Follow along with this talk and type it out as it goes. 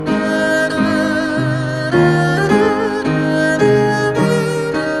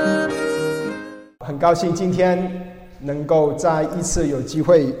高兴今天能够再一次有机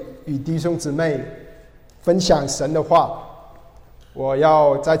会与弟兄姊妹分享神的话。我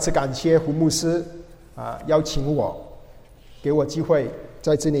要再次感谢胡牧师邀请我，给我机会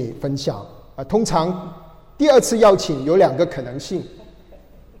在这里分享。通常第二次邀请有两个可能性，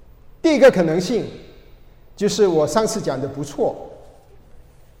第一个可能性就是我上次讲的不错，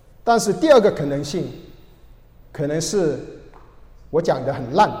但是第二个可能性可能是我讲的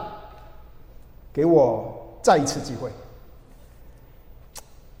很烂，给我再一次机会。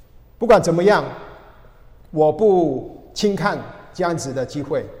不管怎么样，我不轻看这样子的机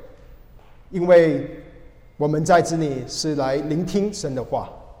会，因为我们在这里是来聆听神的话，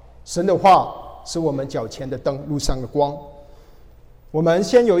神的话是我们脚前的灯，路上的光。我们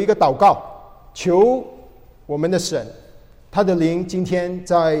先有一个祷告，求我们的神，他的灵今天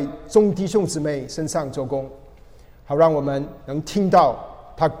在众弟兄姊妹身上做工，好让我们能听到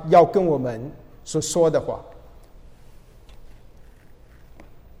他要跟我们所说的话。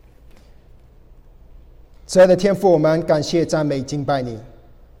亲爱的天父，我们感谢赞美敬拜你，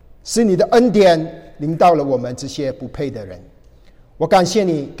是你的恩典临到了我们这些不配的人。我感谢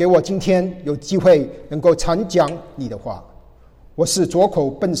你给我今天有机会能够常讲你的话。我是拙口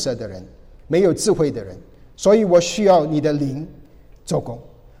笨舌的人，没有智慧的人，所以我需要你的灵做工。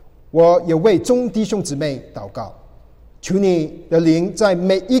我也为众弟兄姊妹祷告，求你的灵在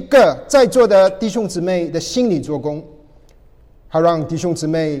每一个在座的弟兄姊妹的心里做工，好让弟兄姊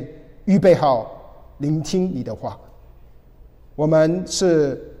妹预备好聆听你的话。我们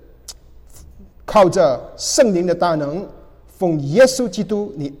是靠着圣灵的大能，奉耶稣基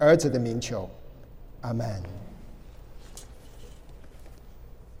督你儿子的名求，阿们。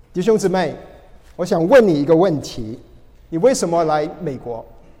弟兄姊妹，我想问你一个问题，你为什么来美国？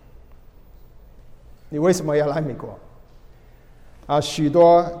你为什么要来美国？许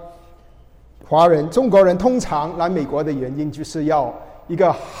多华人、中国人通常来美国的原因就是要一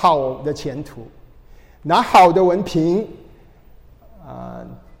个好的前途，拿好的文凭，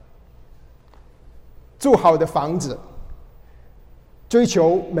住好的房子，追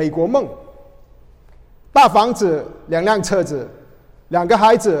求美国梦，大房子、2辆车子、2个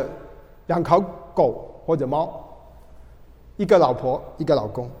孩子、2条狗或者猫，一个老婆、一个老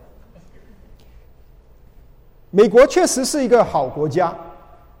公。美国确实是一个好国家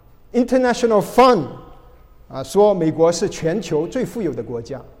 ，International Fund 说美国是全球最富有的国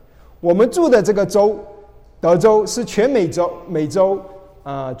家。我们住的这个州，德州是全美洲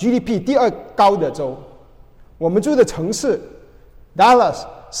GDP 第2高的州。我们住的城市 Dallas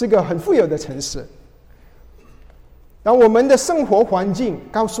是个很富有的城市。然后我们的生活环境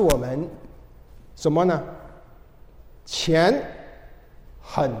告诉我们什么呢？钱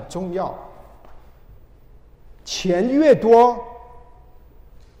很重要，钱越多，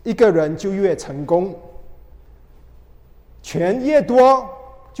一个人就越成功；钱越多，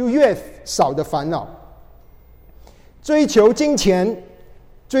就越少的烦恼。追求金钱，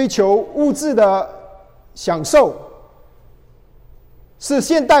追求物质的享受，是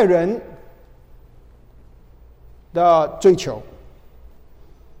现代人的追求，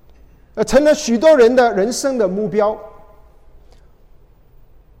成了许多人的人生的目标。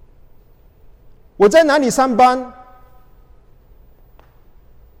我在哪里上班？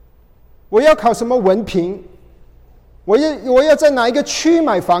我要考什么文凭？我要在哪一个区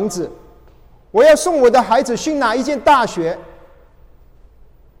买房子？我要送我的孩子去哪一间大学？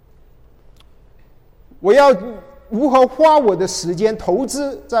我要如何花我的时间，投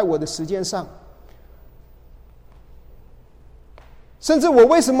资在我的时间上？甚至我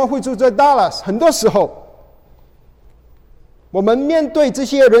为什么会住在 Dallas？ 很多时候，我们面对这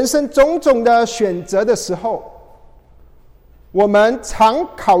些人生种种的选择的时候，我们常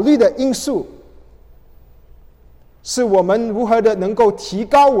考虑的因素是我们如何的能够提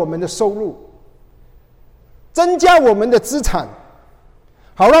高我们的收入，增加我们的资产，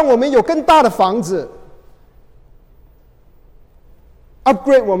好让我们有更大的房子，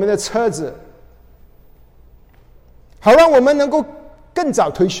 upgrade 我们的车子，好让我们能够更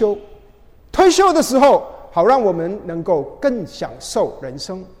早退休，退休的时候好让我们能够更享受人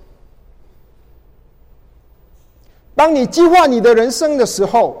生。当你计划你的人生的时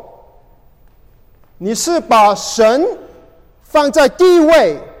候，你是把神放在第一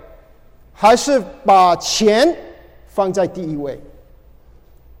位，还是把钱放在第一位？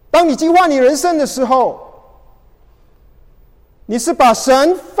当你计划你人生的时候，你是把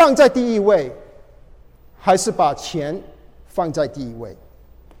神放在第一位，还是把钱放在第一位？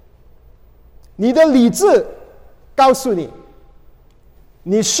你的理智告诉你，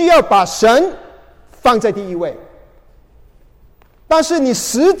你需要把神放在第一位，但是你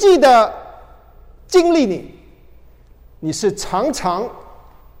实际的经历你是常常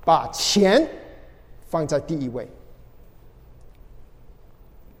把钱放在第一位。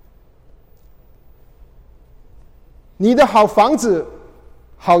你的好房子、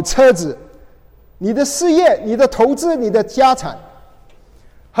好车子、你的事业、你的投资、你的家产，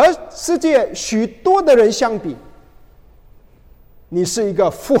和世界许多的人相比，你是一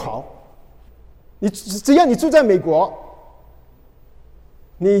个富豪。只要你住在美国，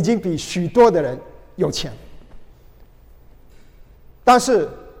你已经比许多的人有钱。但是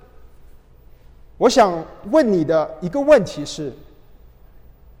我想问你的一个问题是，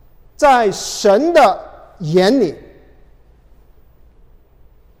在神的眼里，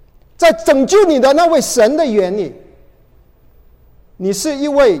在拯救你的那位神的眼里，你是一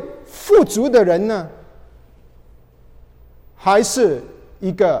位富足的人呢，还是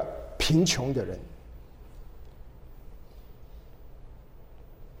一个贫穷的人？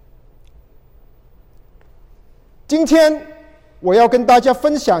今天我要跟大家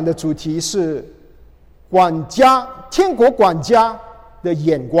分享的主题是天国管家的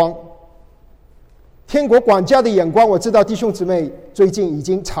眼光。天国管家的眼光，我知道弟兄姊妹最近已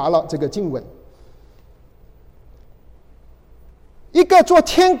经查了这个经文。一个做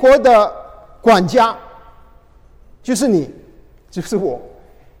天国的管家，就是你，就是我。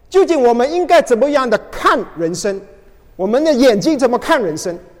究竟我们应该怎么样的看人生？我们的眼睛怎么看人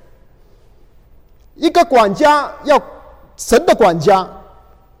生？一个管家，神的管家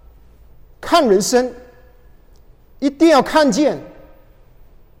看人生，一定要看见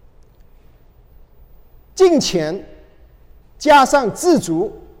金钱加上知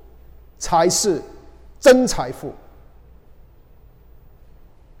足才是真财富。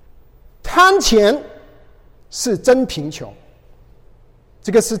贪钱是真贫穷。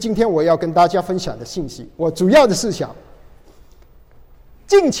这个是今天我要跟大家分享的信息。我主要的思想，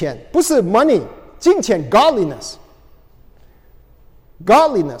金钱不是 money， 金钱 godliness，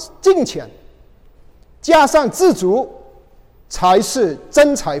 金钱加上知足才是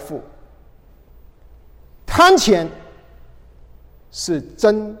真财富。贪钱是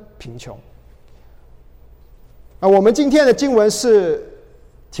真贫穷。我们今天的经文是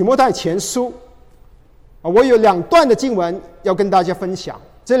提摩太前书，我有2段的经文要跟大家分享。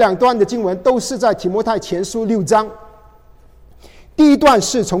这2段的经文都是在提摩太前书6章。第一段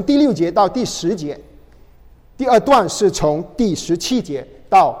是从第6节到第10节，第2段是从第17节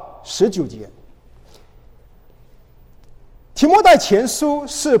到19节。提摩太前书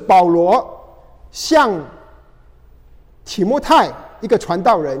是保罗向提摩太一个传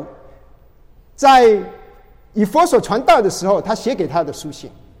道人，在以弗所传道的时候，他写给他的书信。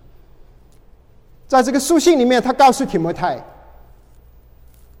在这个书信里面，他告诉提摩太，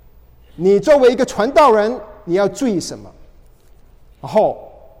你作为一个传道人，你要注意什么，然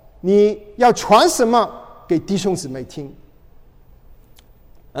后你要传什么给弟兄姊妹听。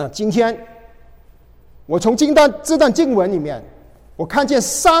今天我从这段经文里面，我看见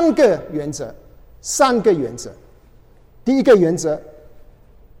3个原则。第一个原则，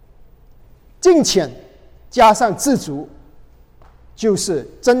金钱加上知足就是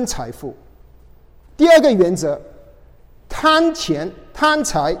真财富。第二个原则，贪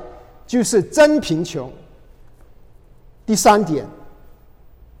财就是真贫穷。第3点，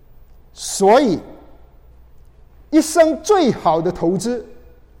所以一生最好的投资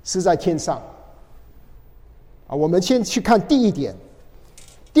是在天上。我们先去看第一点。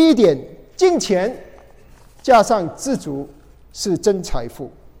第一点，金钱加上知足是真财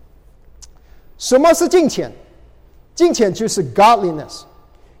富。什么是金钱？金钱就是 godliness，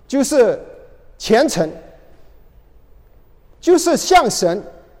 就是虔诚，就是像神，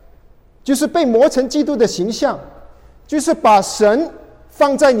就是被磨成基督的形象，就是把神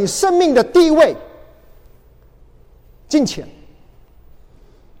放在你生命的地位。金钱，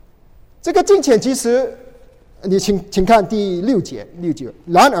这个金钱其实你请看第6节，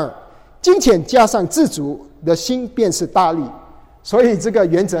然而金钱加上知足的心便是大利。所以这个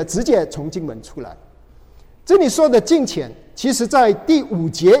原则直接从经文出来。这里说的金钱，其实在第5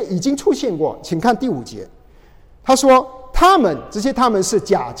节已经出现过。请看第5节，他说他们是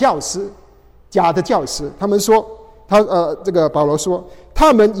假的教师。他们说这个保罗说，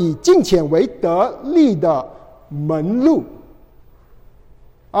他们以金钱为得利的门路。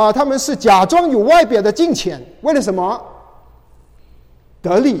他们是假装有外表的金钱，为了什么？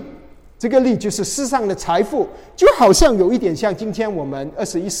得利。这个利就是世上的财富，就好像有一点像今天我们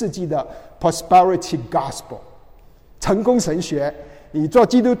21世纪的 prosperity gospel 成功神学。你做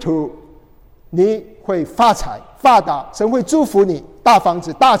基督徒，你会发财发达，神会祝福你，大房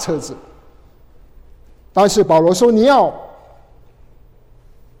子大车子。但是保罗说，你要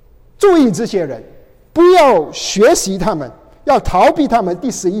注意这些人，不要学习他们，要逃避他们。第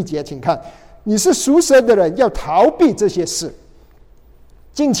11节，请看，你是属神的人，要逃避这些事。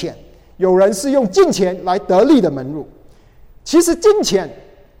金钱，有人是用金钱来得利的门路。其实金钱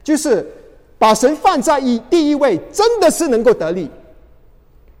就是把神放在第一位，真的是能够得利。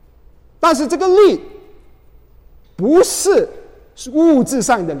但是这个利不是物质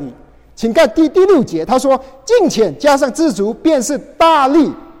上的利。请看第6节，他说金钱加上知足便是大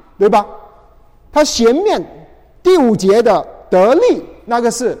利，对吧？他前面第5节的得利，那个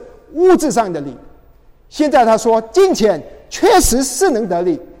是物质上的利。现在他说金钱确实是能得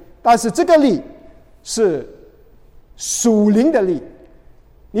利，但是这个利是属灵的利，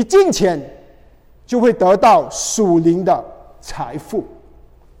你金钱就会得到属灵的财富。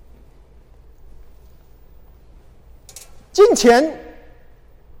金钱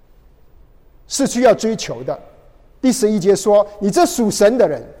是需要追求的。第11节说，你这属神的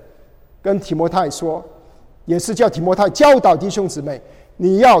人，跟提摩太说，也是叫提摩太教导弟兄姊妹，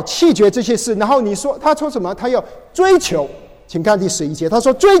你要弃绝这些事。然后你说，他说什么？他要追求。请看第11节，他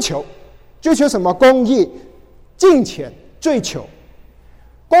说追求什么？公义、敬虔，追求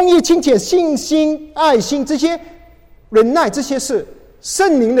公义、敬虔、信心、爱心，这些忍耐，这些是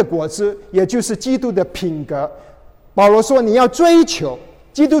圣灵的果子，也就是基督的品格。保罗说你要追求，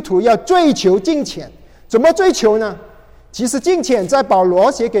基督徒要追求金钱。怎么追求呢？其实金钱在保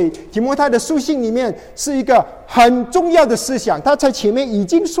罗写给提摩太的书信里面是一个很重要的思想，他在前面已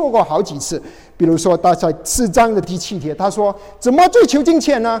经说过好几次。比如说他在4章的第7节，他说怎么追求金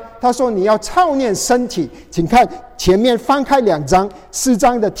钱呢？他说你要操练身体。请看前面翻开2章，4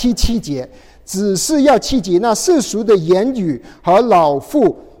章的第7节，只是要弃绝那世俗的言语和老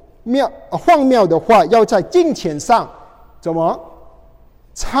妇荒谬的话，要在金钱上怎么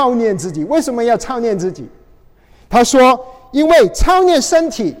操练自己？为什么要操练自己？他说因为操练身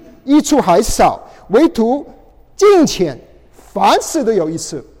体益处还少，唯独金钱凡事都有益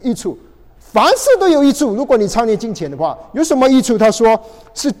处，凡事都有益处。如果你操练金钱的话，有什么益处？他说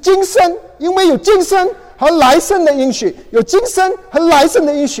是今生，因为有今生和来生的应许，有今生和来生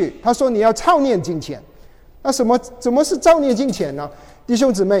的应许。他说你要操练金钱。那怎么是操练金钱呢？弟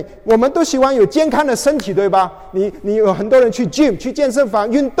兄姊妹，我们都喜欢有健康的身体，对吧？你有很多人去 gym 去健身房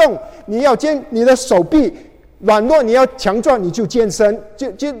运动，你要你的手臂软弱，你要强壮，你就健身，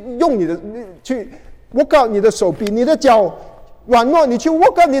就用你的去 work out 你的手臂，你的脚软弱，你去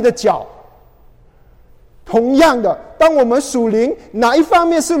work out 你的脚。同样的，当我们属灵哪一方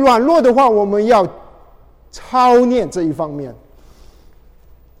面是软弱的话，我们要操练这一方面。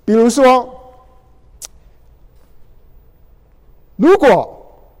比如说，如果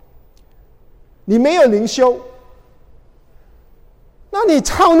你没有灵修，那你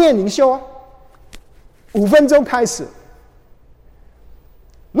操练灵修啊，5分钟开始。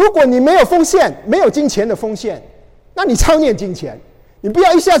如果你没有奉献，没有金钱的奉献，那你操练金钱。你不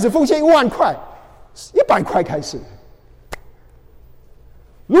要一下子奉献1万块，100块开始。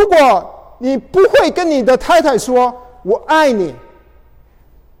如果你不会跟你的太太说我爱你，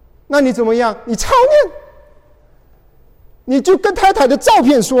那你怎么样？你操练，你就跟太太的照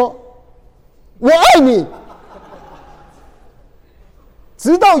片说我爱你，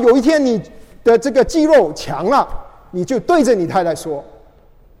直到有一天你的这个肌肉强了，你就对着你太太说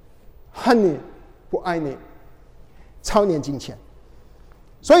恨你不爱你。操练金钱。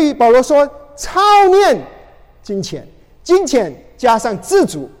所以保罗说操练金钱，金钱加上知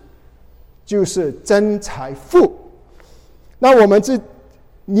足就是真财富。那我们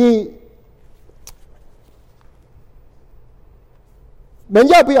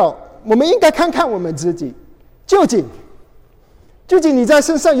要不要？我们应该看看我们自己，究竟你在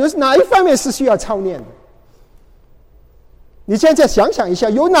身上有哪一方面是需要操练的？你现在想想一下，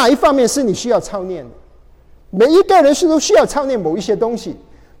有哪一方面是你需要操练的？每一个人都需要操练某一些东西，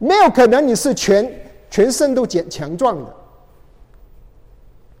没有可能你是全身都强壮的。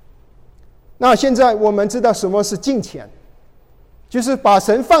那现在我们知道什么是敬虔，就是把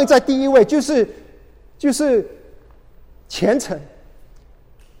神放在第一位，就是虔诚。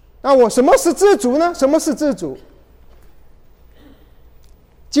那什么是知足呢？什么是知足？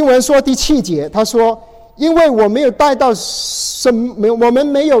经文说第7节，他说因为我们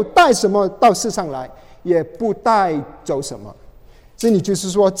没有带什么到世上来，也不带走什么。这里就是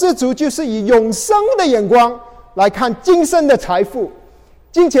说，知足就是以永生的眼光来看今生的财富。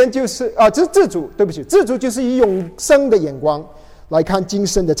金钱就是知足就是以永生的眼光来看今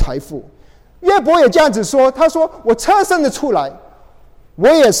生的财富。约伯也这样子说，他说我车身的出来，我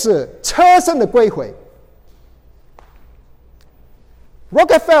也是车身的归回。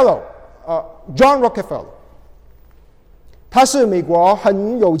John Rockefeller，他是美国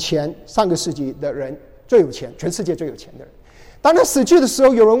很有钱，上个世纪的人最有钱，全世界最有钱的人。当他死去的时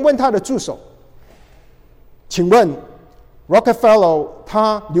候，有人问他的助手，请问 Rockefeller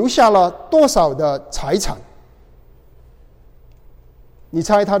他留下了多少的财产？你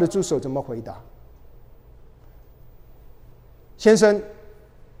猜他的助手怎么回答？先生，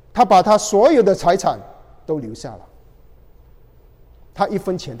他把他所有的财产都留下了，他1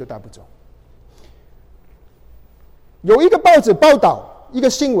分钱都带不走。有一个报纸报道一个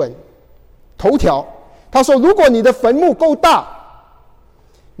新闻头条，他说如果你的坟墓够大，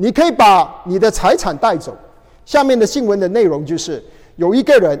你可以把你的财产带走。下面的新闻的内容就是有一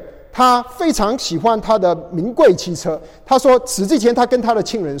个人他非常喜欢他的名贵汽车，他说死之前他跟他的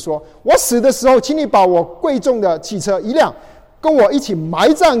亲人说，我死的时候请你把我贵重的汽车一辆跟我一起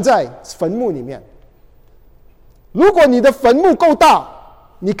埋葬在坟墓里面。如果你的坟墓够大，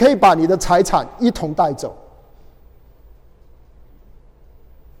你可以把你的财产一同带走。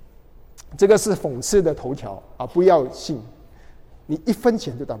这个是讽刺的头条啊！不要信，你1分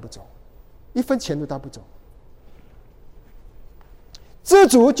钱都带不走，1分钱都带不走。知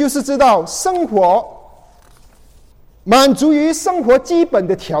足就是知道生活满足于生活基本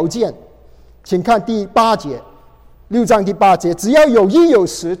的条件。请看第8节，6章第8节，只要有衣有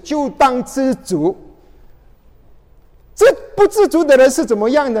食，就当知足。这不知足的人是怎么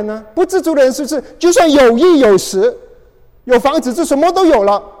样的呢？不知足的人是不是就算有衣有食，有房子，就什么都有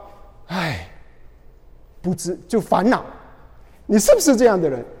了？不知就烦恼。你是不是这样的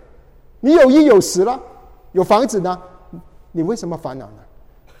人？你有衣有食了，有房子呢，你为什么烦恼呢？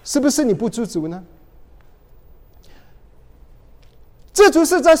是不是你不知足呢？知足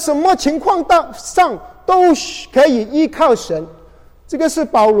是在什么情况上都可以依靠神。这个是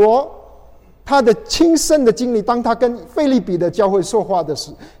保罗他的亲身的经历。当他跟腓立比的教会说话的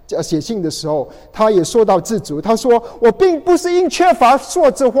时候，写信的时候，他也说到知足。他说，我并不是因缺乏说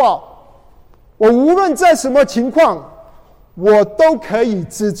这话，我无论在什么情况我都可以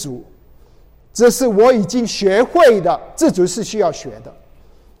知足，这是我已经学会的。知足是需要学的。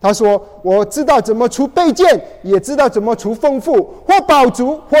他说，我知道怎么除卑贱，也知道怎么除丰富，或饱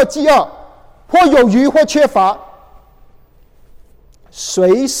足，或饥饿，或有余，或缺乏，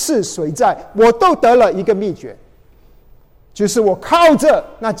随是随在，我都得了一个秘诀，就是我靠着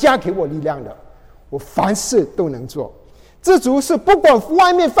那加给我力量的，我凡事都能做。知足是不管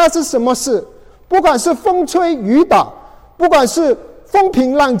外面发生什么事，不管是风吹雨打，不管是风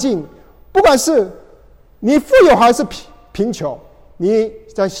平浪静，不管是你富有还是贫穷，你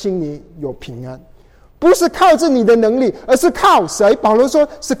在心里有平安。不是靠着你的能力，而是靠谁？保罗说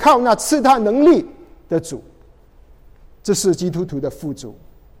是靠那赐他能力的主。这是基督徒的富足。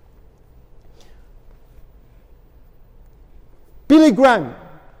Billy Graham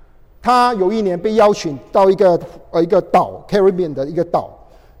他有一年被邀请到一个岛 Caribbean 的一个岛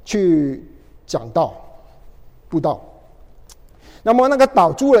去讲道布道。那么那个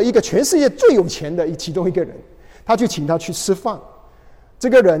岛住了一个全世界最有钱的其中一个人，他就请他去吃饭。这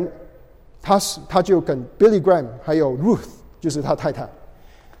个人他就跟 Billy Graham 还有 Ruth 就是他太太，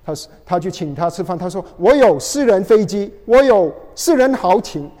他就请他吃饭。他说，我有私人飞机，我有私人豪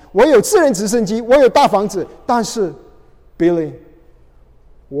庭，我有私人直升机，我有大房子，但是 Billy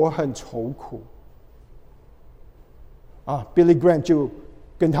我很愁苦啊。 Billy Graham 就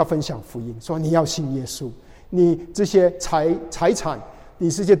跟他分享福音，说你要信耶稣，你这些财产，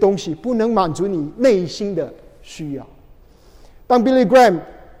你这些东西不能满足你内心的需要。当 Billy Graham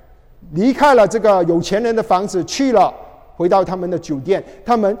离开了这个有钱人的房子，回到他们的酒店，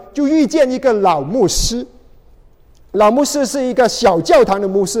他们就遇见一个老牧师。老牧师是一个小教堂的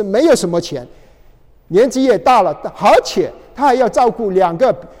牧师，没有什么钱，年纪也大了，而且他还要照顾2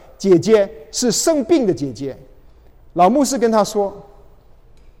个姐姐，是生病的姐姐。老牧师跟他说，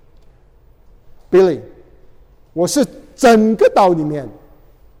 Billy 我是整个岛里面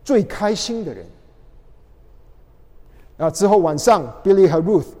最开心的人。之后晚上 Billy 和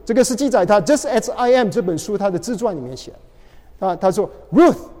Ruth， 这个是记载他 Just As I Am 这本书他的自传里面写。他说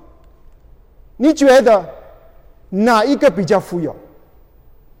Ruth 你觉得哪一个比较富有？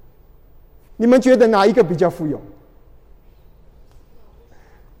你们觉得哪一个比较富有？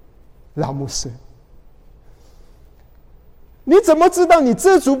老牧师。你怎么知道你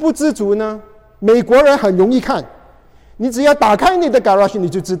知足不知足呢？美国人很容易看，你只要打开你的 garage 你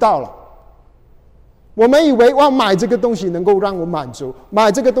就知道了。我们以为买这个东西能够让我满足，买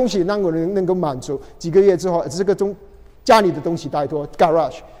这个东西让我能够满足，几个月之后家里的东西太多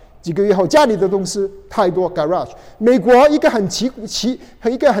garage， 几个月后家里的东西太多 garage。 美国一个很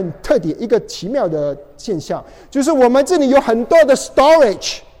特点一个奇妙的现象，就是我们这里有很多的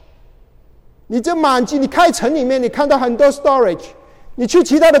storage，你这满级，你开城里面，你看到很多 storage， 你去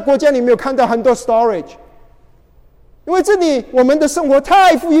其他的国家，你没有看到很多 storage， 因为这里我们的生活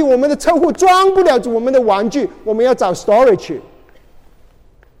太富裕，我们的车库装不了我们的玩具，我们要找 storage。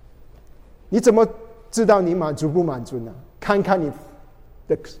你怎么知道你满足不满足呢？看看你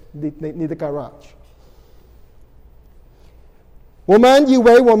的 garage。我们以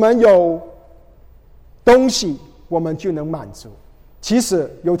为我们有东西，我们就能满足。其实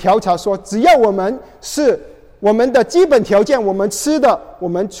有调查说，只要我们的基本条件，我们吃的、我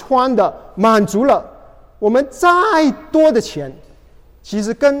们穿的满足了，我们再多的钱，其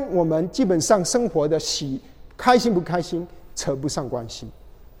实跟我们基本上生活的开心不开心扯不上关系。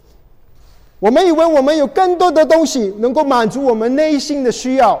我们以为我们有更多的东西能够满足我们内心的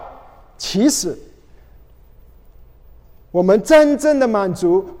需要，其实我们真正的满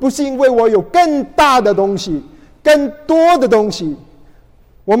足不是因为我有更大的东西、更多的东西，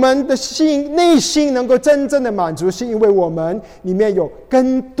我们的内心能够真正的满足，是因为我们里面有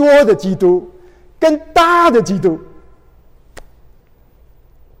更多的基督、更大的基督。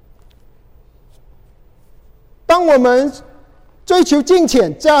当我们追求金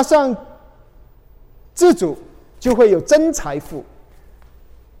钱加上自主，就会有真财富。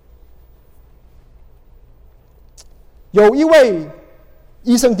有一位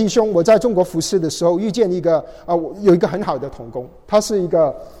医生弟兄，我在中国服侍的时候遇见有一个很好的同工，他是一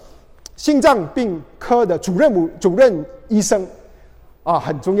个心脏病科的主任医生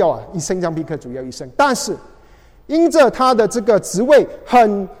很重要啊，心脏病科主要医生。但是因着他的这个职位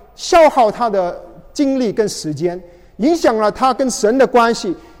很消耗他的精力跟时间，影响了他跟神的关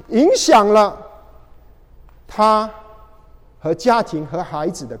系，影响了他和家庭和孩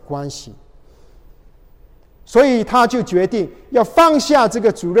子的关系，所以他就决定要放下这个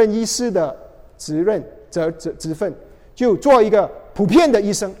主任医师的职分，就做一个普遍的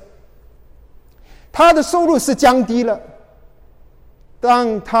医生。他的收入是降低了，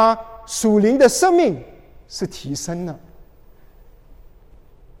但他属灵的生命是提升了。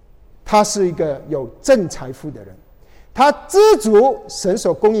他是一个有正财富的人，他知足神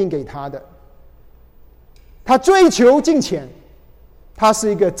所供应给他的，他追求金钱，他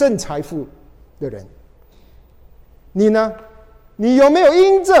是一个正财富的人。你呢？你有没有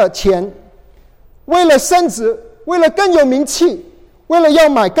因着钱，为了升职，为了更有名气，为了要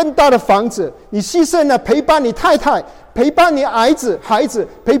买更大的房子，你牺牲了陪伴你太太、陪伴你孩子、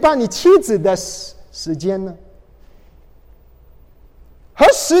陪伴你妻子的时间呢？和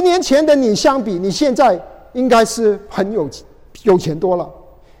10年前的你相比，你现在应该是很有钱多了。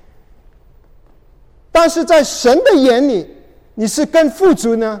但是在神的眼里，你是更富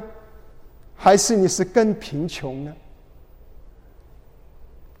足呢，还是你是更贫穷呢？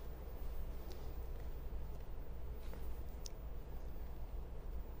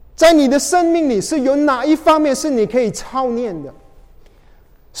在你的生命里，是有哪一方面是你可以操练的，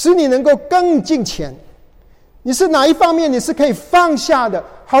使你能够更敬虔？你是哪一方面你是可以放下的，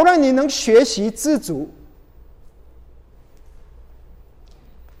好让你能学习知足？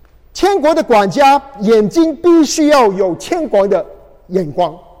天国的管家眼睛必须要有天国的眼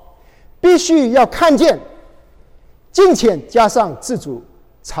光，必须要看见金钱加上自主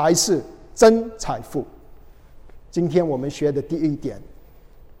才是真财富。今天我们学的第一点。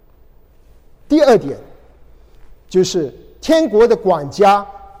第二点就是天国的管家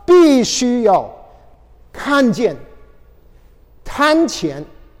必须要看见贪钱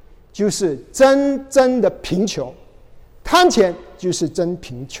就是真正的贫穷，贪钱就是真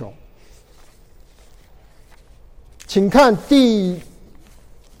贫穷。请看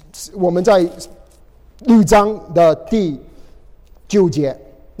我们在6章的第9节，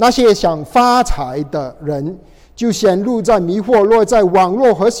那些想发财的人就陷入在迷惑，落在网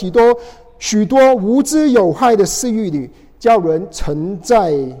络和许多无知有害的私欲里，叫人沉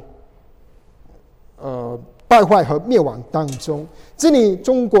在败坏和灭亡当中。这里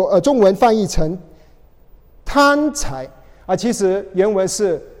中文翻译成贪财其实原文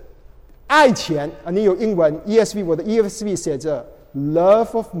是爱钱你有英文 ESV， 我的 ESV 写着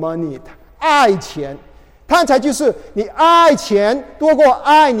love of money， 爱钱。贪财就是你爱钱多过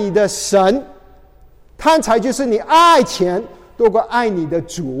爱你的神，贪财就是你爱钱多过爱你的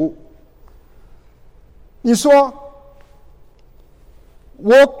主。你说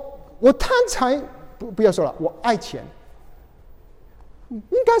我贪财，不要说了，我爱钱，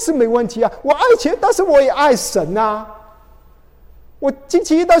应该是没问题啊。我爱钱，但是我也爱神啊。我星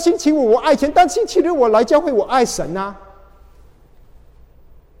期一到星期五我爱钱，但星期六我来教会我爱神啊。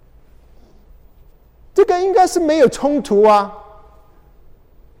这个应该是没有冲突啊。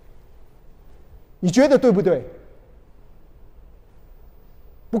你觉得对不对？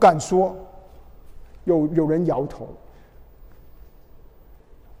不敢说，有人摇头。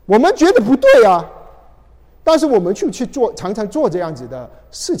我们觉得不对啊，但是我们去做，常常做这样子的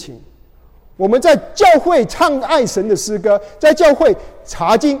事情。我们在教会唱爱神的诗歌，在教会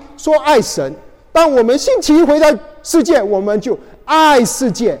查经说爱神，当我们星期一回到世界，我们就爱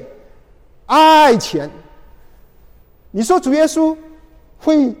世界，爱钱。你说主耶稣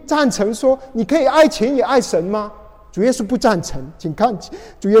会赞成说你可以爱钱也爱神吗？主耶稣不赞成。请看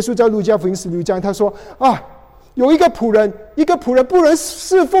主耶稣在路加福音16章，他说有一个仆人不能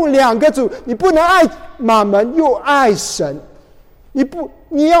侍奉两个主，你不能爱马门又爱神，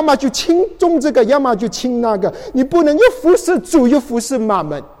你要么就轻重这个，要么就轻那个，你不能又服侍主又服侍马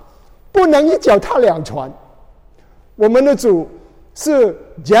门，不能一脚踏两船。我们的主是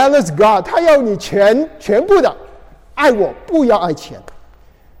jealous God， 他要你全部的爱我，不要爱钱。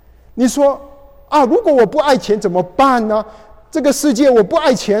你说如果我不爱钱怎么办呢？这个世界我不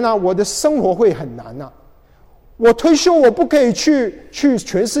爱钱啊，我的生活会很难啊。我退休我不可以去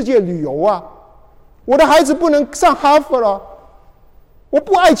全世界旅游啊，我的孩子不能上哈佛了，我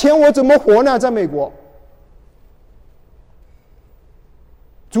不爱钱我怎么活呢？在美国，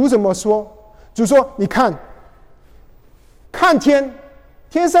主怎么说？主说你看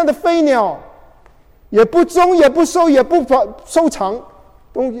天上的飞鸟，也不种也不收也不收藏，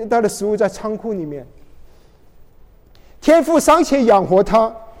它的食物在仓库里面，天父尚且养活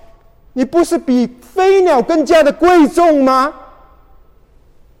它，你不是比飞鸟更加的贵重吗？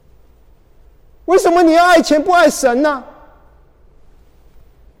为什么你要爱钱不爱神呢？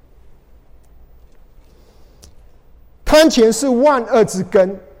贪钱是万恶之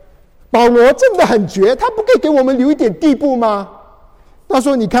根。保罗真的很绝，他不可以给我们留一点地步吗？他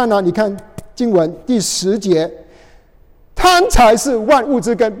说你看经文第10节，贪财是万恶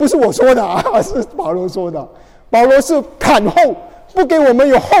之根，不是我说的是保罗说的。保罗是砍后，不给我们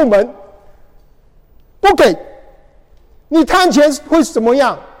有后门，不给。你贪钱会怎么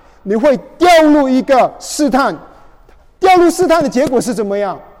样？你会掉入一个试探，掉入试探的结果是怎么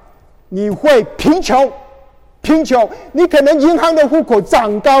样？你会贫穷，你可能银行的户口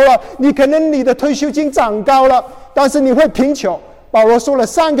涨高了，你可能你的退休金涨高了，但是你会贫穷。保罗说了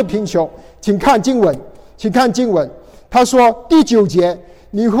3个贫穷，请看经文，他说第9节，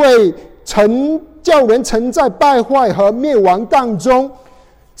你会叫人沉在败坏和灭亡当中，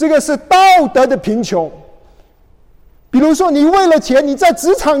这个是道德的贫穷。比如说你为了钱，你在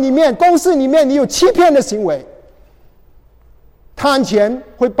职场里面公司里面你有欺骗的行为，贪钱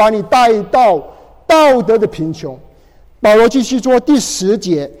会把你带到道德的贫穷。保罗继续说第10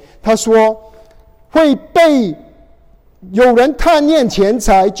节，他说会被有人贪念钱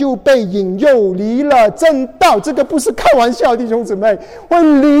财，就被引诱离了正道。这个不是开玩笑，弟兄姊妹，会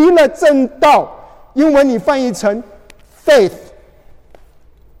离了正道。英文你翻译成 faith，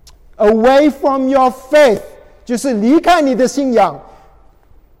 away from your faith， 就是离开你的信仰。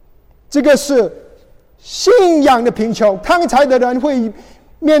这个是信仰的贫穷。贪财的人会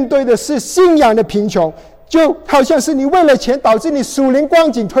面对的是信仰的贫穷，就好像是你为了钱导致你属灵光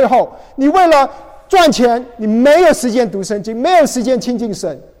景退后，你为了赚钱你没有时间读圣经，没有时间亲近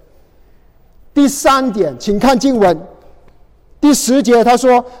神。第3点，请看经文第10节，他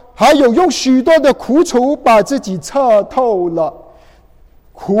说还有用许多的苦楚把自己测透了。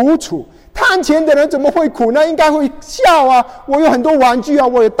苦楚，贪钱的人怎么会苦呢？应该会笑啊，我有很多玩具啊，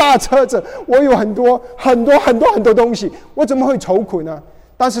我有大车子，我有很多东西，我怎么会愁苦呢？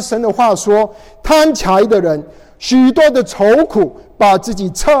但是神的话说，贪财的人许多的愁苦把自己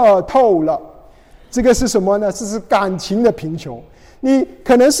测透了。这个是什么呢？这是感情的贫穷。你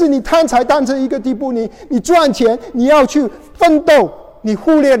可能是你贪财当成一个地步，你赚钱你要去奋斗，你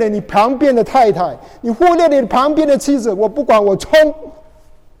忽略了你旁边的太太，你忽略了你旁边的妻子。我不管，我冲，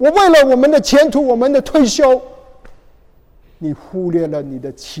我为了我们的前途，我们的退休，你忽略了你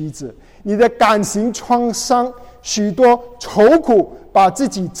的妻子，你的感情创伤，许多愁苦把自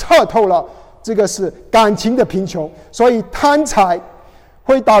己测透了。这个是感情的贫穷。所以贪财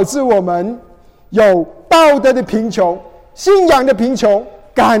会导致我们有道德的贫穷、信仰的贫穷、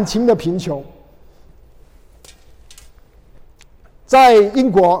感情的贫穷。在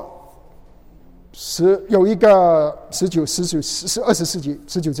英国有一个19世纪19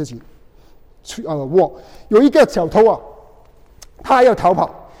世纪有一个小偷啊，他要逃跑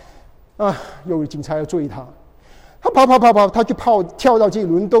有警察要追他，他跑，他就跳到这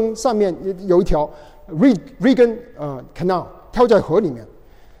伦敦上面有一条 Regan Canal， 跳在河里面。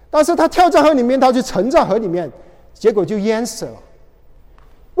但是他跳在河里面，他就沉在河里面，结果就淹死了。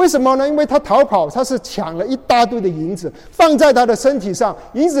为什么呢？因为他逃跑，他是抢了一大堆的银子放在他的身体上，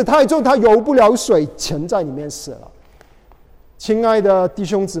银子太重，他游不了水，沉在里面死了。亲爱的弟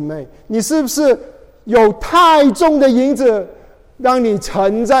兄姊妹，你是不是有太重的银子让你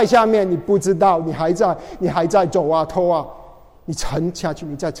沉在下面，你不知道你还在走啊偷啊，你沉下去，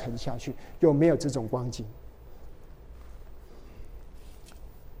你再沉下去，有没有这种光景？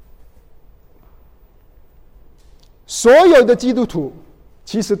所有的基督徒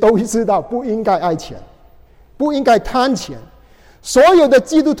其实都知道不应该爱钱，不应该贪钱。所有的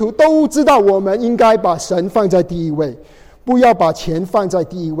基督徒都知道我们应该把神放在第一位，不要把钱放在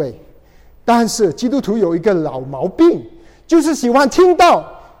第一位。但是基督徒有一个老毛病，就是喜欢听到，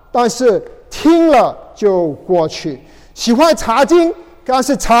但是听了就过去；喜欢查经，但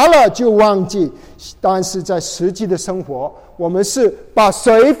是查了就忘记。但是在实际的生活，我们是把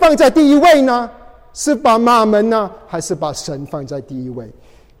谁放在第一位呢？是把马门呢，还是把神放在第一位？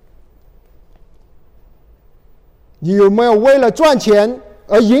你有没有为了赚钱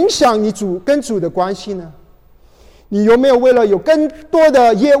而影响你跟主的关系呢？你有没有为了有更多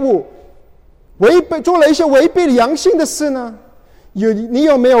的业务做了一些违背良心的事呢？你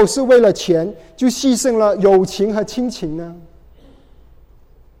有没有是为了钱就牺牲了友情和亲情呢？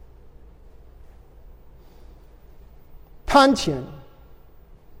贪钱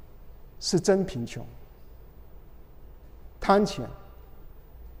是真贫穷，贪钱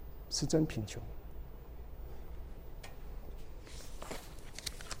是真贫穷。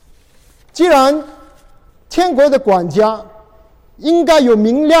既然天国的管家应该有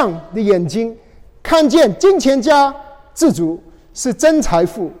明亮的眼睛，看见金钱加自足是真财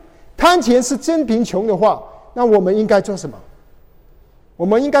富，贪钱是真贫穷的话，那我们应该做什么？我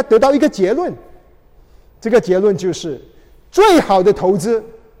们应该得到一个结论，这个结论就是最好的投资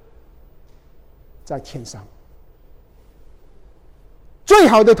在天上，最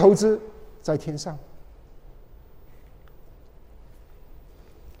好的投资在天上。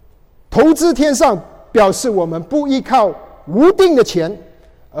投资天上表示我们不依靠无定的钱，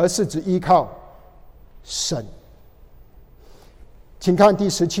而是只依靠神。请看第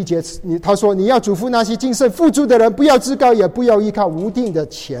17节，他说：“你要嘱咐那些今生富足的人，不要自高，也不要依靠无定的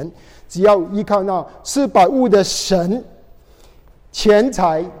钱，只要依靠那赐百物的神。钱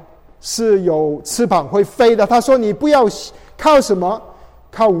财是有翅膀会飞的。”他说：“你不要靠什么？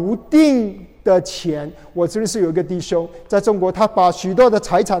靠无定的钱。”我真是有一个弟兄在中国，他把许多的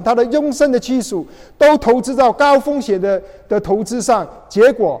财产，他的终身的技术都投资到高风险的投资上，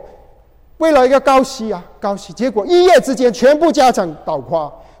结果为了一个高息，结果一夜之间全部家产倒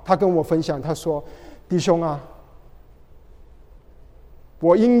垮。他跟我分享，他说：“弟兄啊，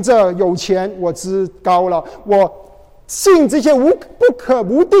我因着有钱，我知高了，我信这些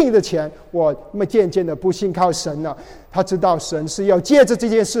无定的钱，我渐渐的不信靠神了。”他知道神是要借着这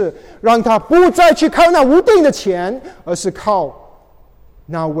件事，让他不再去靠那无定的钱，而是靠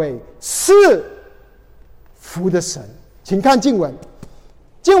那位赐福的神。请看经文，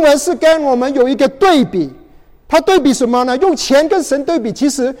经文是跟我们有一个对比，他对比什么呢？用钱跟神对比。其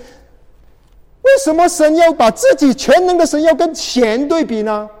实为什么神要把自己全能的神要跟钱对比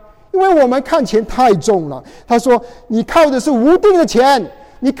呢？因为我们看钱太重了。他说你靠的是无定的钱，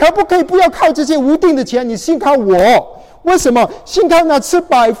你可不可以不要靠这些无定的钱，你信靠我？为什么？信靠那赐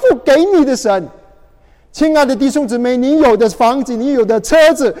百富给你的神。亲爱的弟兄姊妹，你有的房子，你有的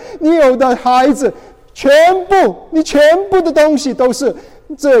车子，你有的孩子，你全部的东西都是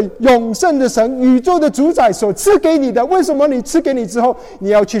这永生的神、宇宙的主宰所赐给你的。为什么你赐给你之后，你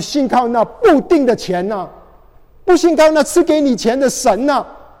要去信靠那不定的钱呢？不信靠那赐给你钱的神呢？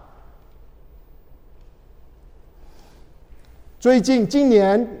今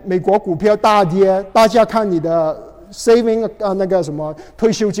年美国股票大跌，大家看你的 saving 那个什么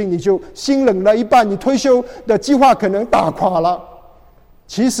退休金，你就心冷了一半，你退休的计划可能打垮了。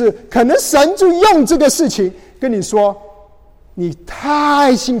其实可能神就用这个事情跟你说，你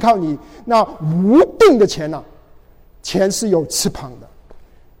太信靠你那无定的钱了，钱是有翅膀的。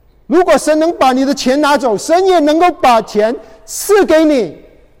如果神能把你的钱拿走，神也能够把钱赐给你，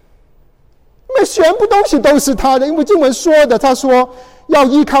因为全部东西都是他的。因为经文说的，他说要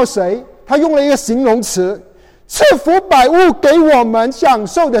依靠谁？他用了一个形容词，赐福百物给我们享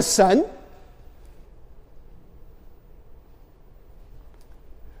受的神。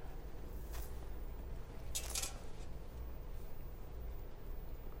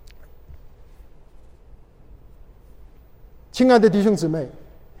亲爱的弟兄姊妹，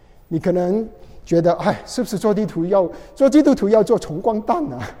你可能觉得，是不是做基督徒要做穷光蛋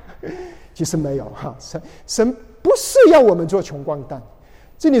呢？其实没有哈，神不是要我们做穷光蛋。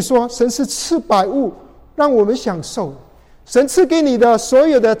这里说，神是赐百物让我们享受，神赐给你的所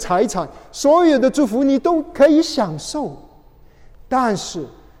有的财产，所有的祝福，你都可以享受。但是，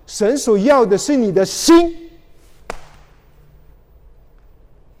神所要的是你的心。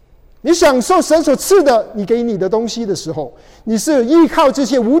你享受神所赐的你给你的东西的时候，你是依靠这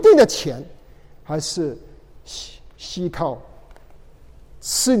些无定的钱，还是依靠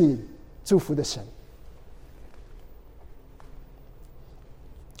赐你祝福的神？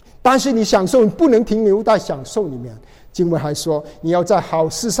但是你享受不能停留在享受里面，经文还说你要在好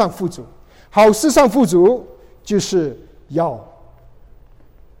事上富足。好事上富足就是要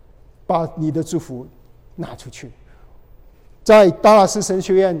把你的祝福拿出去。在达拉斯神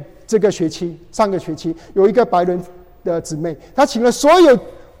学院上个学期有一个白人的姊妹，她请了所有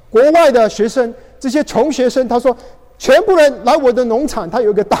国外的学生，这些穷学生，她说全部人来我的农场，她有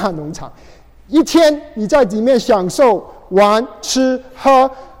一个大农场，一天你在里面享受玩吃喝，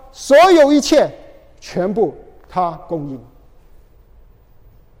所有一切全部他供应。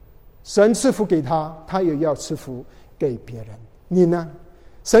神赐福给他，他也要赐福给别人。你呢？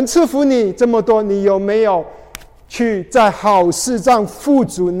神赐福你这么多，你有没有去在好事上富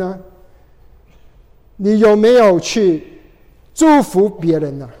足呢？你有没有去祝福别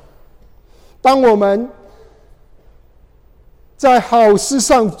人呢？当我们在好事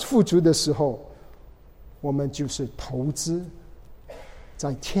上富足的时候，我们就是投资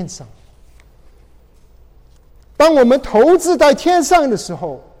在天上。当我们投资在天上的时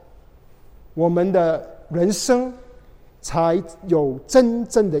候，我们的人生才有真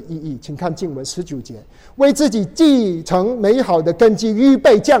正的意义。请看经文19节，为自己继承美好的根基，预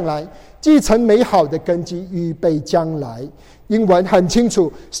备将来。继承美好的根基，预备将来。英文很清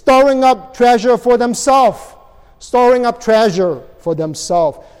楚 ，storing up treasure for themselves， storing up treasure for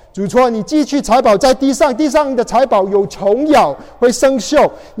themselves。主说你积蓄财宝在地上，地上的财宝有虫咬会生锈，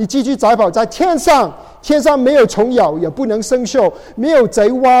你积蓄财宝在天上，天上没有虫咬也不能生锈，没有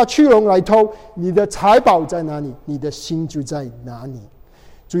贼挖蛆龙来偷。你的财宝在哪里，你的心就在哪里。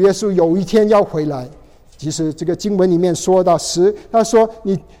主耶稣有一天要回来，其实这个经文里面说到10，他说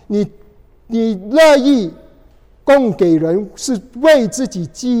你乐意供给人，是为自己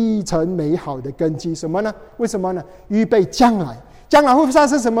继承美好的根基。什么呢？为什么呢？预备将来。将来会发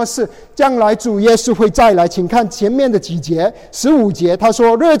生什么事？将来主耶稣会再来。请看前面的几节，15节他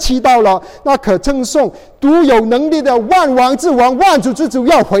说日期到了，那可称颂独有能力的万王之王、万主之主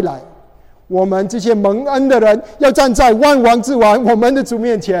要回来。我们这些蒙恩的人要站在万王之王我们的主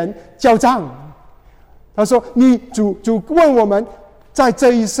面前交账。他说你主问我们，在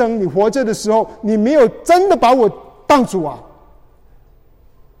这一生你活着的时候，你没有真的把我当主啊，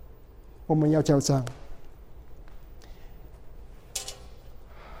我们要交账。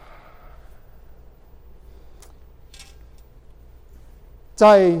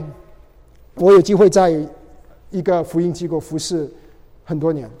我有机会在一个福音机构服侍很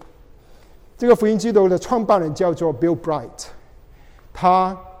多年。这个福音机构的创办人叫做 Bill Bright，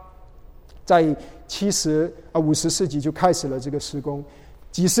 他在50世纪就开始了这个施工，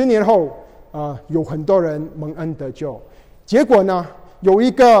几十年后有很多人蒙恩得救。结果呢，有一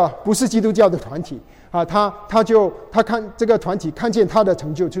个不是基督教的团体他看这个团体看见他的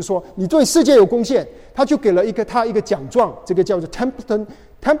成就，就说你对世界有贡献，他就给了他一个奖状，这个叫做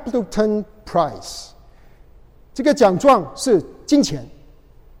Templeton Prize。 这个奖状是金钱，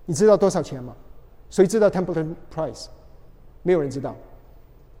你知道多少钱吗？谁知道 Templeton Prize？ 没有人知道。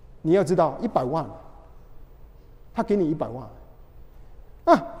你要知道100万，他给你100万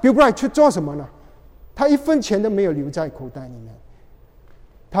Bill Bright 去做什么呢？他1分钱都没有留在口袋里面。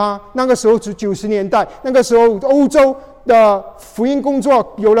他那个时候是90年代，那个时候欧洲的福音工作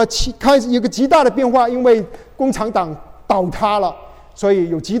开始有个极大的变化，因为共产党倒塌了，所以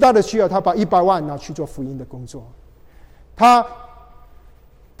有极大的需要，他把100万拿去做福音的工作。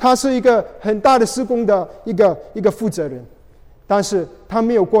他是一个很大的施工的一个负责人，但是他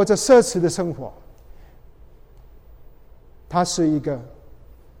没有过着奢侈的生活，他是一个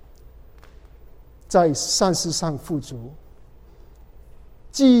在善事上富足，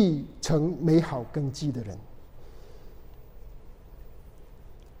继承美好根基的人。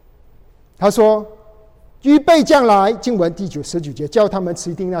他说预备将来，经文第19节，叫他们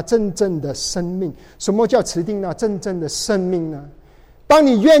持定那真正的生命。什么叫持定那真正的生命呢？当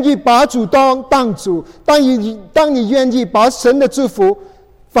你愿意把主当主，当你愿意把神的祝福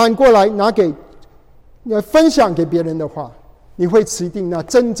反过来分享给别人的话，你会持定那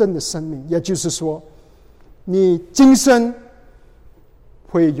真正的生命。也就是说，你今生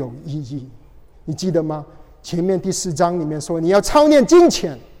会有意义。你记得吗？前面第4章里面说你要操练金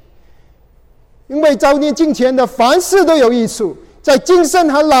钱，因为操练金钱的凡事都有益处，在今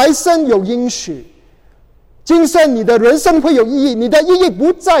生和来生有应许。今生你的人生会有意义，你的意义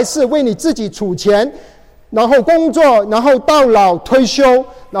不再是为你自己储钱，然后工作，然后到老退休，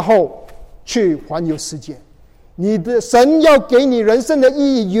然后去环游世界。你的神要给你人生的意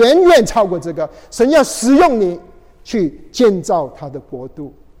义远远超过这个。神要使用你去建造他的国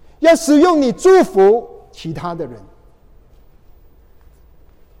度，要使用你祝福其他的人。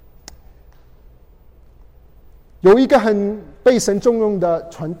有一个很被神重用的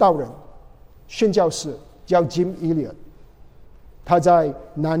传道人、宣教士叫 Jim Elliot， 他在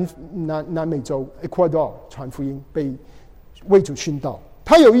南美洲 Ecuador 传福音，被为主殉道。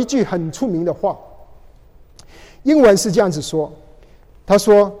他有一句很出名的话，英文是这样子说，他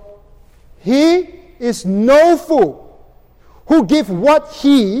说 He is no fool who give what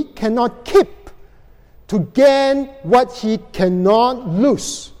he cannot keep to gain what he cannot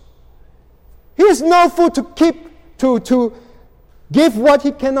lose. He is no fool to give what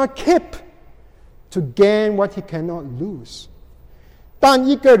he cannot keep to gain what he cannot lose. 当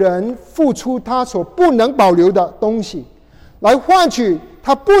一个人付出他所不能保留的东西来换取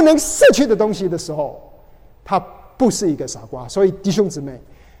他不能失去的东西的时候，他不是一个傻瓜。所以弟兄姊妹，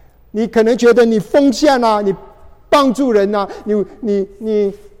你可能觉得你奉献啊，你帮助人啊，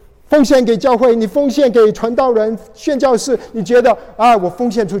你奉献给教会，你奉献给传道人、宣教士，你觉得啊，我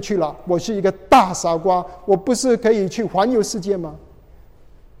奉献出去了，我是一个大傻瓜，我不是可以去环游世界吗？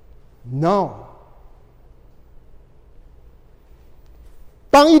 No。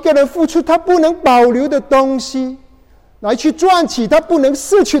 当一个人付出他不能保留的东西来去赚取他不能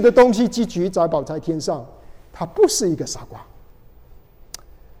失去的东西，积聚财宝在天上，他不是一个傻瓜。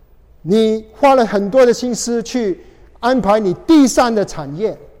你花了很多的心思去安排你地上的产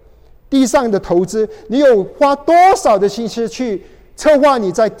业、地上的投资，你有花多少的心思去策划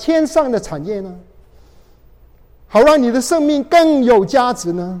你在天上的产业呢？好让你的生命更有价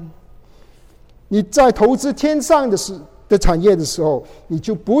值呢？你在投资天上的产业的时候，你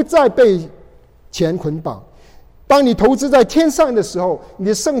就不再被钱捆绑。当你投资在天上的时候，你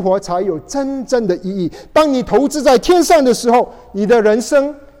的生活才有真正的意义。当你投资在天上的时候，你的人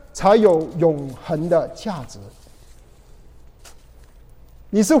生才有永恒的价值。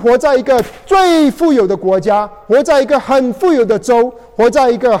你是活在一个最富有的国家，活在一个很富有的州，活在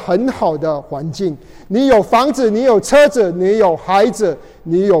一个很好的环境。你有房子，你有车子，你有孩子，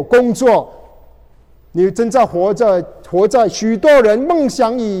你有工作，你正在活在许多人梦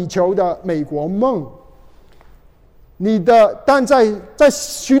想以求的美国梦。但在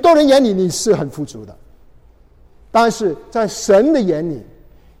许多人眼里你是很富足的，但是在神的眼里，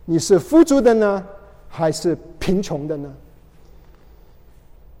你是富足的呢，还是贫穷的呢？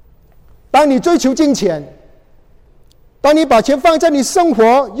当你追求金钱，当你把钱放在你生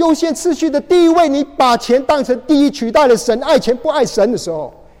活优先次序的第一位，你把钱当成第一，取代了神，爱钱不爱神的时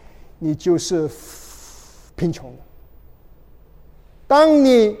候，你就是贫穷的。当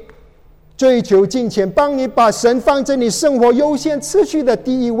你追求金钱，当你把神放在你生活优先次序的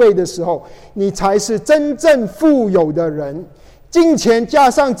第一位的时候，你才是真正富有的人。金钱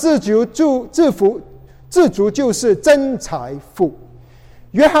加上自足就是真财富。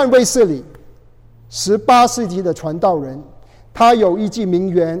约翰卫斯理18世纪的传道人，他有一句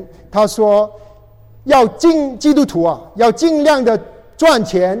名言，他说基督徒啊，要尽量的赚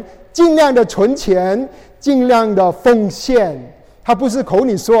钱，尽量的存钱，尽量的奉献。他不是口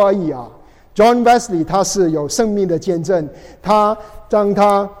里说而已啊。John Wesley 他是有生命的见证，当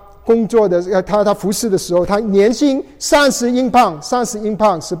他工作的他服侍的时候，他年薪30英镑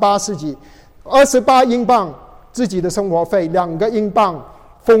，18世纪28英镑自己的生活费，2个英镑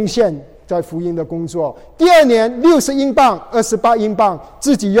奉献在福音的工作。第二年60英镑，28英镑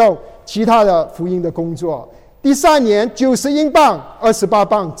自己用其他的福音的工作。第3年90英镑，28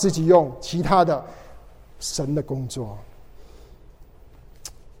镑自己用其他的神的工作。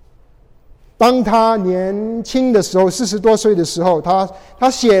当他年轻的时候，40多岁的时候，他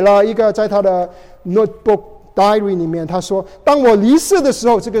写了一个在他的 notebook diary 里面，他说：“当我离世的时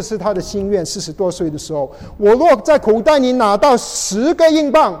候，这个是他的心愿。40多岁的时候，我若在口袋里拿到10个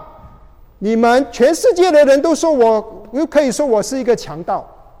英镑，你们全世界的人都说可以说我是一个强盗。”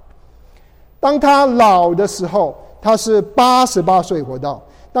当他老的时候，他是88岁活到。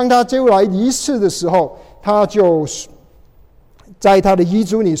当他就来离世的时候，他就在他的遗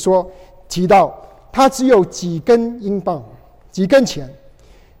嘱里提到他只有几根英镑、几根钱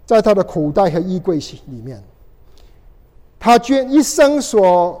在他的口袋和衣柜里面。他一生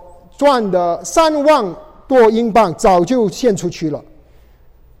所赚的3万多英镑早就献出去了。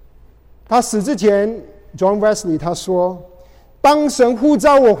他死之前 John Wesley 他说：“当神呼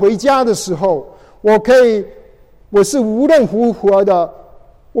召我回家的时候，我是无论如何的，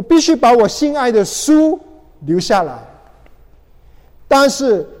我必须把我心爱的书留下来。但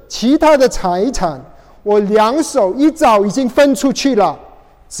是其他的财产，我2手一早已经分出去了，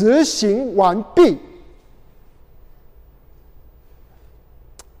执行完毕。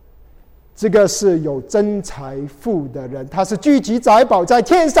这个是有真财富的人，他是聚集财宝在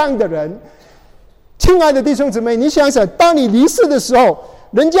天上的人。亲爱的弟兄姊妹，你想想，当你离世的时候，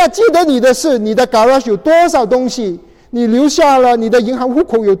人家记得你的是你的 garage 有多少东西，你留下了你的银行户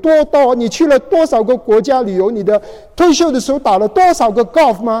口有多多，你去了多少个国家旅游，你的退休的时候打了多少个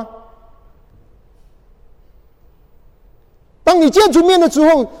golf 吗？当你见主面的时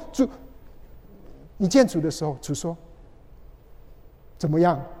候，你见主的时候，主说怎么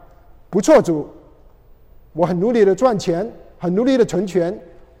样？不错，主，我很努力的赚钱，很努力的存钱，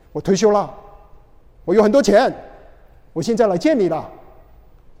我退休了，我有很多钱，我现在来见你了。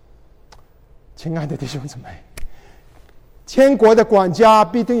亲爱的弟兄姊妹，天国的管家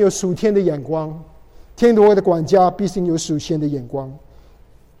必定有属天的眼光，天国的管家必定有属天的眼光。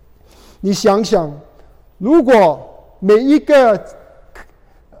你想想，如果每一个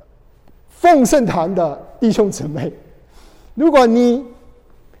奉圣堂的弟兄姊妹，如果你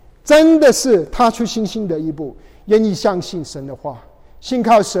真的是踏出信心的一步，愿意相信神的话，信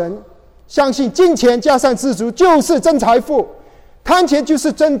靠神，相信金钱加上知足就是真财富，贪钱就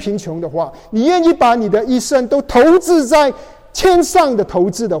是真贫穷的话，你愿意把你的一生都投资在天上的投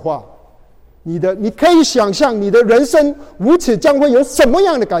资的话，你可以想象你的人生无此将会有什么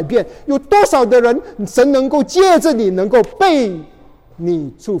样的改变，有多少的人神能够借着你能够被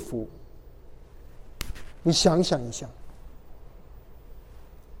你祝福。你想想一下，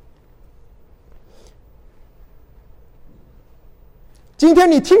今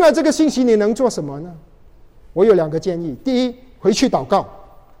天你听了这个信息，你能做什么呢？我有2个建议。第一，回去祷告，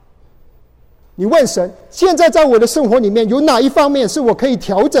你问神，现在在我的生活里面有哪一方面是我可以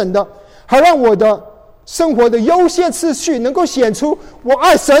调整的，好让我的生活的优先次序能够显出我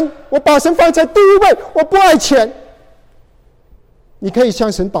爱神，我把神放在第一位，我不爱钱。你可以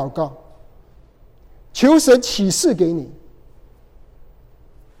向神祷告，求神启示给你。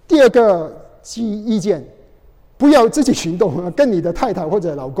第2个意见，不要自己行动，跟你的太太或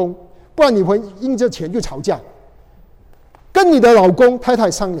者老公，不然你会因着钱就吵架。跟你的老公太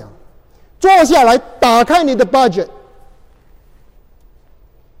太商量，坐下来打开你的 budget，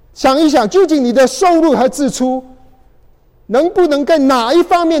 想一想究竟你的收入和支出能不能跟哪一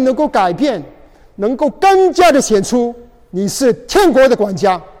方面能够改变，能够更加的显出你是天国的管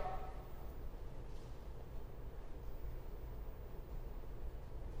家。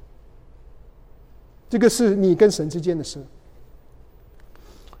这个是你跟神之间的事。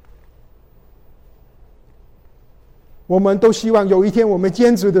我们都希望有一天我们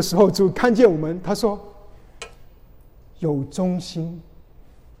见主的时候，主看见我们，他说有忠心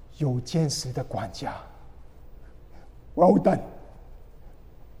有见识的管家， well done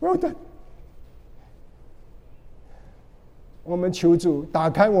well done。 我们求主打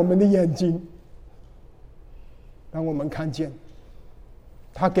开我们的眼睛，让我们看见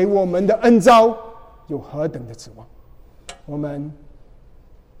他给我们的恩召有何等的指望。我们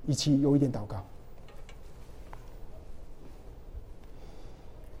一起有一点祷告。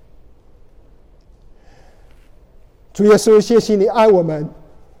主耶稣，谢谢你爱我们，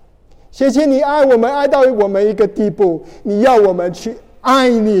谢谢你爱我们，爱到我们一个地步，你要我们去爱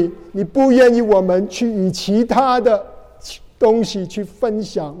你，你不愿意我们去与其他的东西去分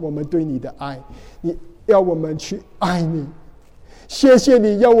享我们对你的爱，你要我们去爱你。谢谢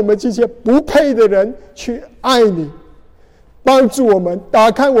你要我们这些不配的人去爱你，帮助我们打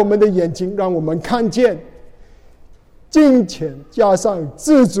开我们的眼睛，让我们看见金钱加上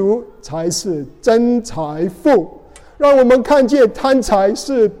知足才是真财富，让我们看见贪财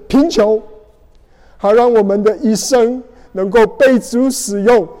是贫穷，好让我们的一生能够被主使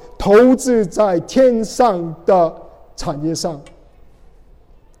用，投资在天上的产业上。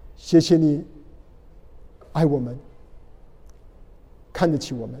谢谢你爱我们，看得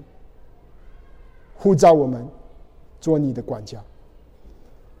起我们，呼召我们做你的管家。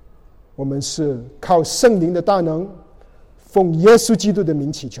我们是靠圣灵的大能，奉耶稣基督的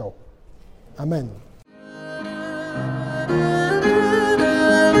名祈求，阿们。